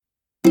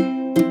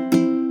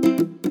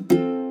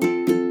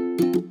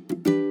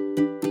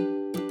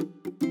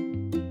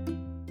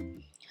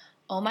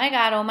Oh my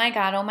God, oh my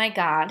God, oh my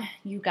God.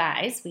 You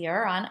guys, we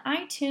are on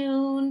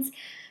iTunes.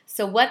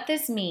 So, what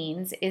this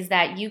means is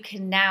that you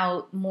can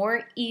now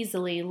more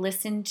easily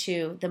listen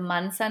to the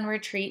MunSun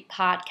Retreat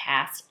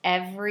podcast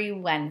every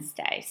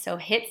Wednesday. So,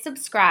 hit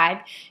subscribe.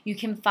 You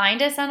can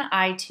find us on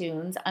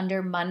iTunes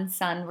under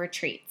MunSun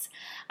Retreats.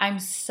 I'm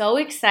so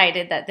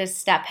excited that this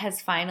step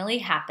has finally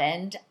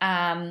happened.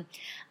 I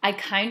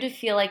kind of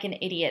feel like an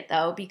idiot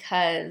though,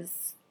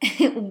 because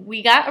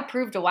we got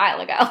approved a while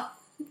ago.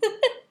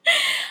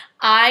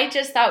 I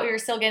just thought we were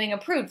still getting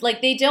approved.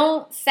 Like, they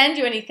don't send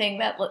you anything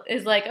that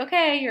is like,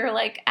 okay, you're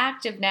like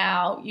active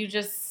now. You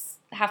just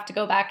have to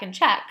go back and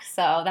check.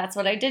 So that's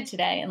what I did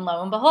today, and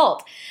lo and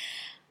behold.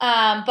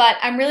 But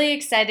I'm really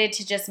excited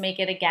to just make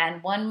it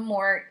again one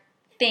more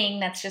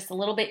thing that's just a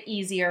little bit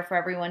easier for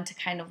everyone to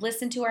kind of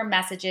listen to our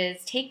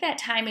messages. Take that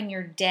time in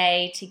your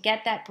day to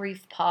get that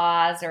brief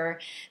pause or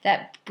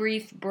that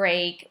brief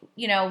break.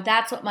 You know,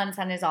 that's what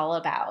MunSun is all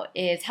about,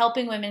 is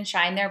helping women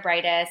shine their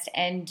brightest.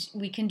 And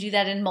we can do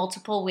that in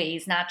multiple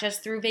ways, not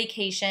just through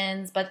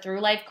vacations, but through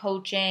life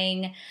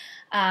coaching,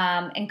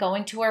 and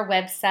going to our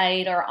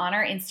website or on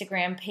our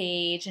Instagram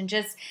page and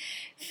just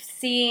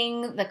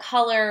seeing the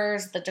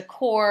colors, the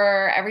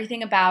decor,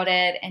 everything about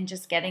it, and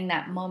just getting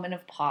that moment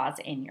of pause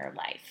in your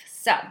life.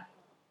 So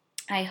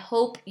I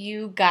hope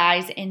you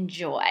guys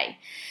enjoy.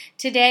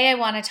 Today I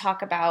want to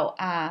talk about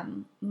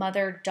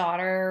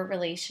mother-daughter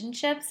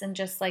relationships and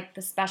just like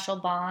the special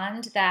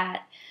bond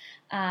that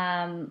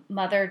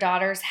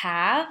mother-daughters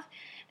have.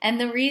 And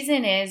the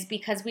reason is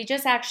because we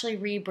just actually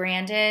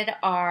rebranded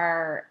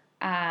our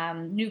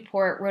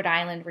Newport, Rhode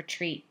Island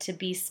retreat to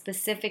be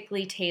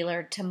specifically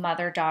tailored to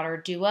mother-daughter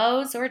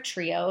duos or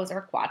trios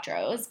or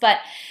quattros. But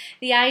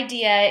the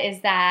idea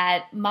is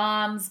that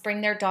moms bring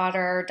their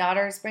daughter,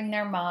 daughters bring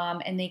their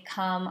mom, and they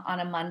come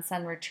on a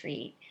MunSun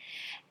retreat.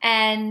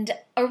 And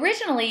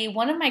originally,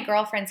 one of my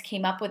girlfriends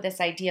came up with this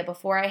idea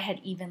before I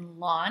had even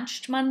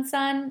launched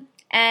MunSun,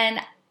 and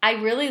I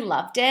really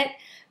loved it.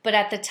 But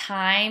at the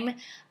time,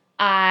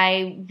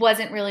 I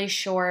wasn't really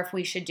sure if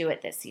we should do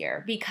it this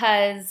year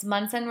because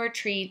MunSun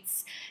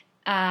retreats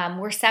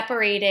were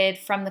separated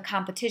from the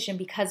competition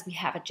because we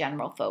have a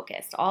general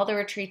focus. All the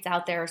retreats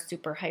out there are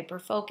super hyper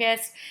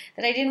focused,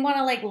 that I didn't want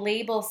to like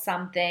label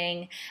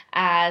something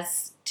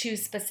as too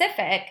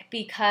specific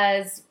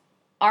because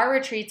our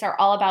retreats are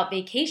all about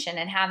vacation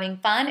and having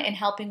fun and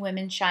helping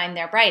women shine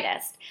their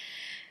brightest.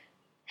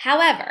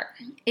 However,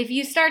 if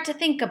you start to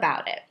think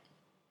about it,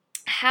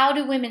 how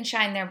do women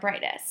shine their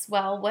brightest?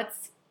 Well,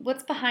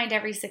 what's behind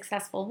every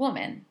successful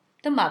woman?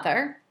 The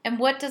mother. And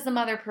what does the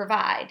mother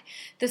provide?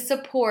 The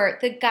support,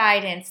 the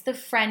guidance, the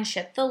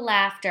friendship, the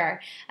laughter.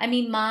 I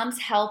mean, moms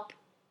help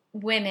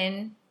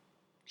women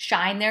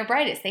shine their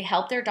brightest. They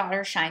help their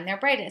daughters shine their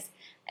brightest.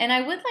 And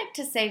I would like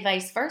to say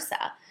vice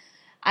versa.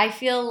 I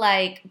feel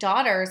like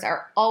daughters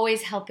are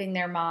always helping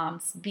their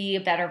moms be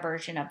a better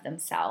version of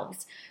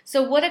themselves.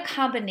 So what a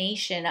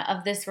combination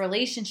of this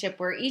relationship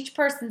where each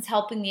person's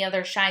helping the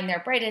other shine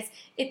their brightest.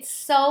 It's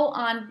so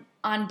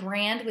on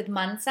brand with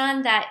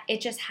MunSun that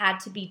it just had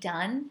to be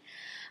done.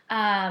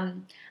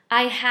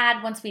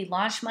 Once we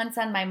launched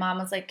MunSun, my mom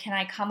was like, can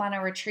I come on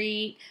a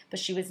retreat? But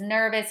she was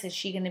nervous. Is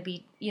she going to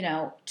be,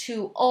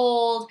 too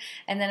old?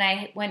 And then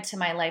I went to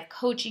my life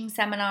coaching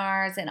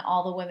seminars and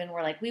all the women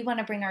were like, we want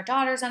to bring our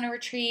daughters on a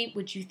retreat.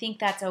 Would you think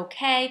that's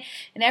okay?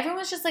 And everyone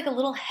was just like a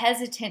little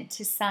hesitant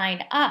to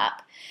sign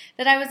up.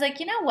 That I was like,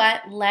 you know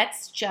what?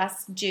 Let's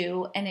just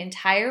do an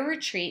entire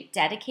retreat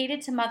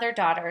dedicated to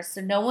mother-daughters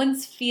so no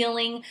one's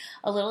feeling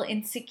a little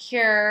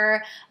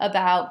insecure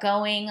about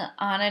going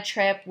on a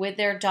trip with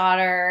their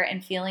daughter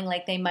and feeling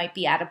like they might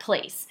be out of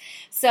place.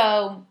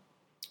 So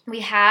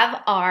we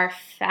have our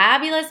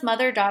fabulous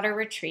mother-daughter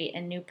retreat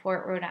in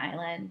Newport, Rhode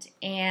Island,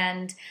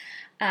 and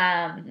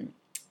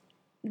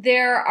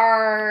there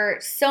are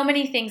so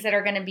many things that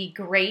are going to be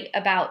great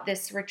about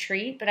this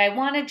retreat, but I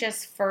want to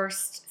just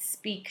first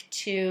speak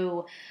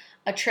to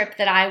a trip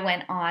that I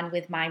went on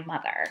with my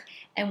mother,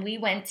 and we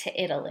went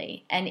to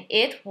Italy, and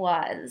it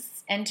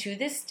was, and to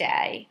this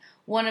day,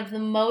 one of the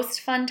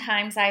most fun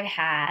times I've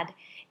had.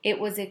 It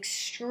was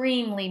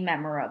extremely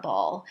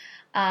memorable.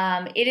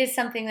 It is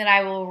something that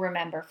I will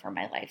remember for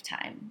my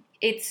lifetime.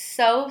 It's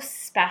so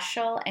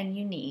special and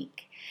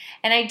unique.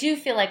 And I do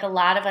feel like a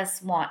lot of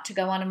us want to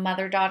go on a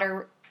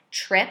mother-daughter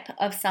trip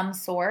of some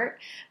sort.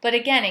 But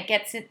again,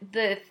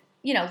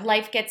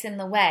 life gets in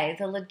the way.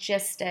 The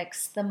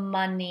logistics, the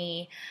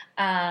money,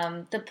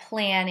 the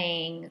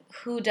planning,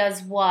 who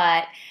does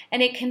what.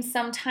 And it can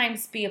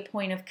sometimes be a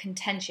point of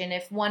contention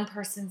if one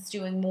person's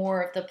doing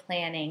more of the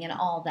planning and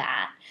all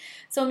that.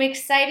 So I'm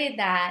excited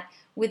that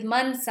with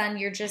MunSun,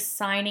 you're just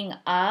signing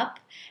up.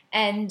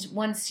 And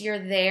once you're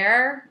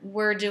there,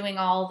 we're doing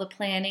all the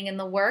planning and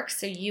the work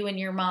so you and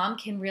your mom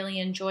can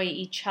really enjoy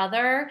each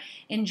other,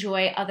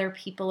 enjoy other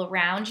people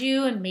around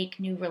you, and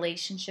make new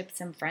relationships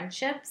and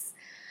friendships.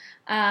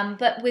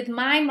 But with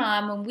my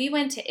mom, when we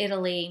went to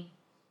Italy,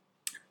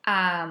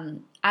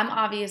 I'm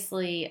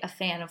obviously a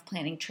fan of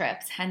planning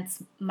trips,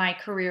 hence my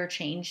career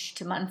change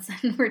to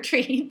MunSun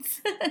retreats.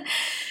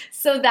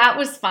 So that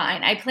was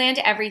fine. I planned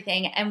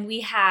everything and we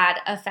had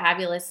a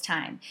fabulous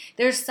time.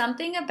 There's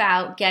something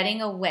about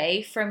getting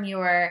away from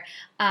your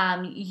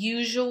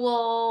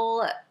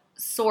usual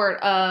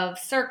sort of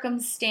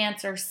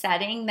circumstance or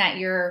setting that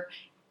you're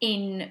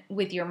in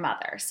with your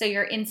mother. So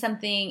you're in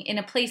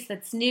a place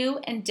that's new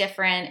and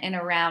different and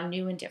around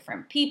new and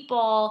different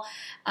people,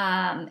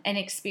 and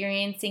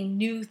experiencing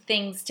new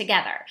things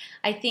together.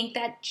 I think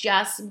that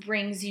just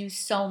brings you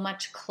so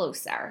much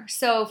closer.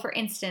 So for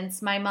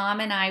instance, my mom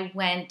and I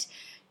went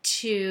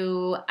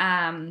to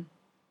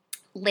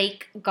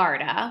Lake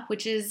Garda,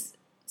 which is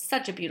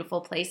such a beautiful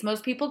place.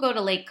 Most people go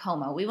to Lake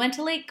Como. We went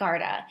to Lake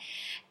Garda,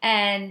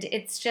 and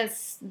it's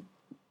just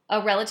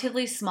a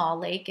relatively small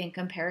lake in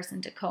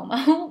comparison to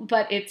Como,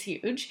 but it's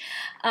huge.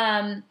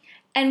 And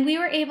we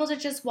were able to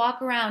just walk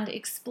around,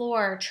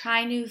 explore,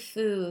 try new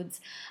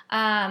foods.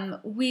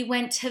 We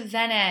went to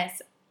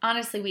Venice.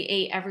 Honestly, we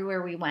ate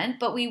everywhere we went,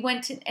 but we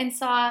went and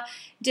saw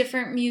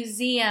different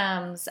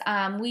museums.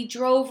 We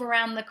drove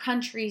around the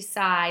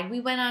countryside.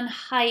 We went on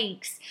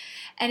hikes.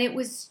 And it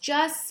was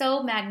just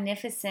so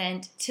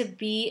magnificent to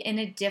be in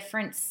a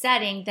different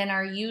setting than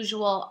our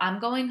usual, I'm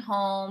going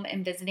home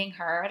and visiting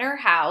her at her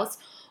house,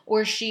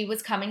 or she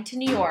was coming to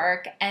New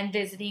York and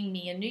visiting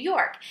me in New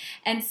York.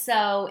 And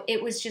so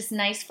it was just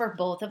nice for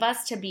both of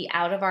us to be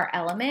out of our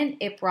element.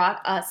 It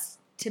brought us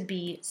to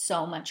be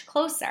so much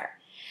closer.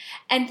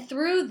 And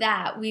through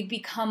that, we've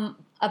become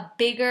a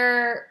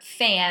bigger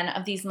fan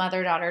of these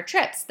mother-daughter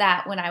trips.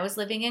 That when I was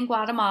living in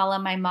Guatemala,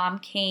 my mom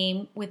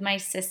came with my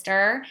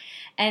sister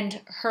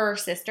and her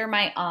sister,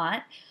 my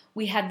aunt.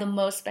 We had the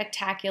most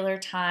spectacular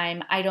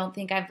time. I don't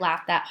think I've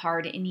laughed that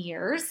hard in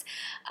years.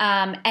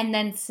 And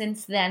then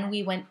since then,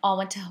 we all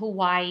went to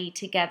Hawaii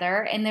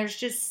together. And there's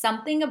just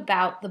something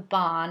about the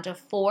bond of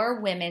 4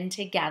 women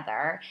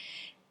together,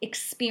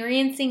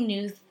 experiencing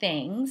new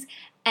things.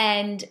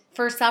 And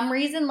for some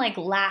reason, like,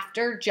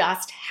 laughter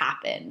just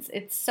happens.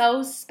 It's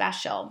so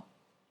special.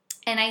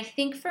 And I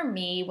think for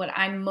me, what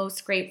I'm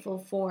most grateful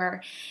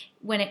for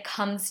when it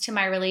comes to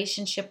my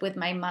relationship with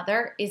my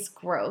mother is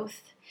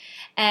growth.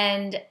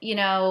 And,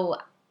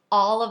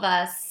 all of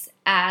us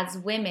as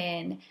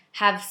women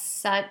have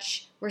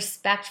such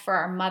respect for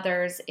our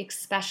mothers,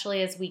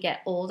 especially as we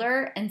get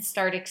older and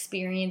start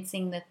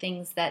experiencing the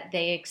things that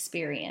they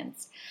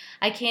experienced.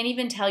 I can't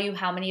even tell you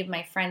how many of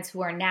my friends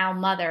who are now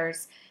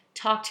mothers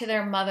talk to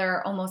their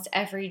mother almost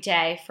every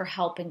day for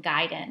help and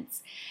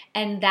guidance.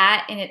 And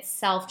that in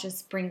itself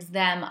just brings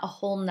them a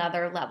whole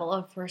nother level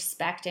of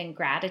respect and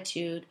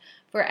gratitude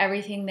for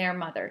everything their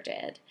mother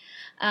did.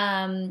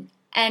 And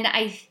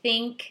I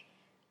think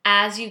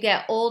as you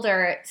get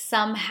older,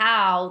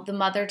 somehow the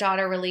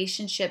mother-daughter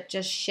relationship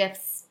just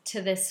shifts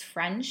to this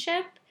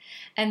friendship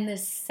and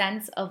this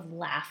sense of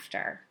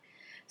laughter.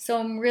 So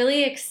I'm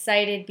really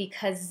excited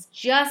because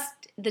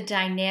just the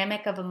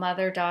dynamic of a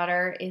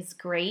mother-daughter is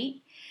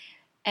great.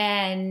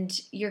 And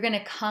you're going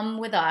to come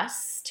with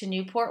us to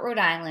Newport, Rhode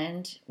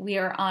Island. We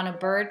are on a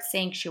bird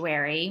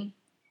sanctuary.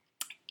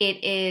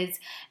 It is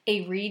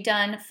a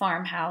redone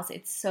farmhouse.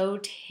 It's so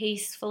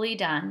tastefully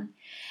done.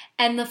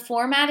 And the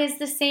format is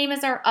the same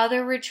as our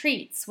other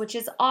retreats, which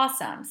is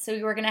awesome. So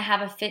you're going to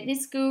have a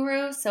fitness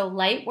guru, so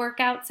light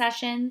workout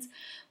sessions.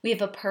 We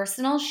have a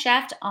personal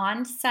chef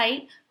on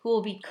site who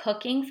will be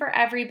cooking for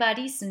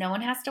everybody, so no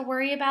one has to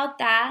worry about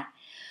that.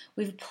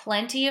 We have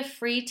plenty of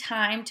free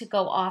time to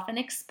go off and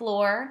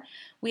explore.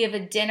 We have a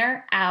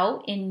dinner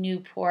out in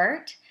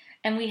Newport,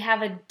 and we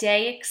have a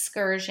day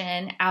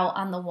excursion out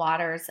on the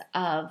waters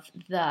of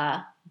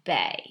the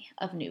Bay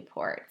of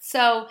Newport.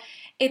 So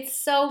it's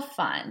so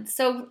fun.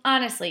 So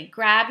honestly,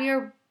 grab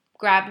your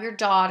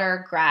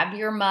daughter, grab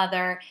your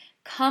mother,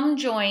 come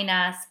join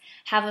us,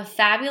 have a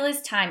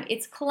fabulous time.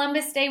 It's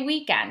Columbus Day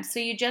weekend,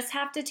 so you just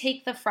have to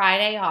take the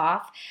Friday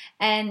off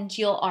and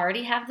you'll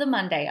already have the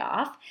Monday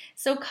off.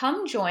 So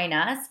come join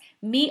us,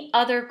 meet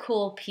other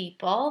cool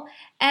people,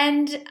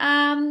 and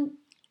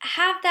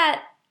have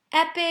that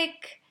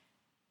epic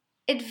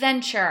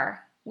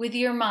adventure with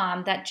your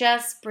mom that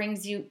just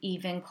brings you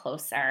even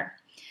closer.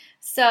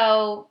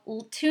 So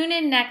tune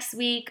in next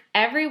week,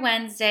 every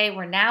Wednesday.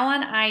 We're now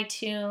on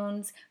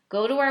iTunes.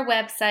 Go to our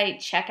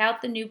website, check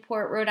out the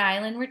Newport, Rhode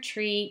Island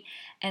retreat,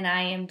 and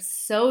I am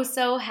so,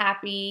 so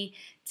happy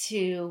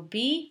to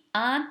be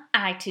on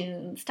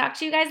iTunes. Talk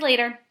to you guys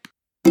later.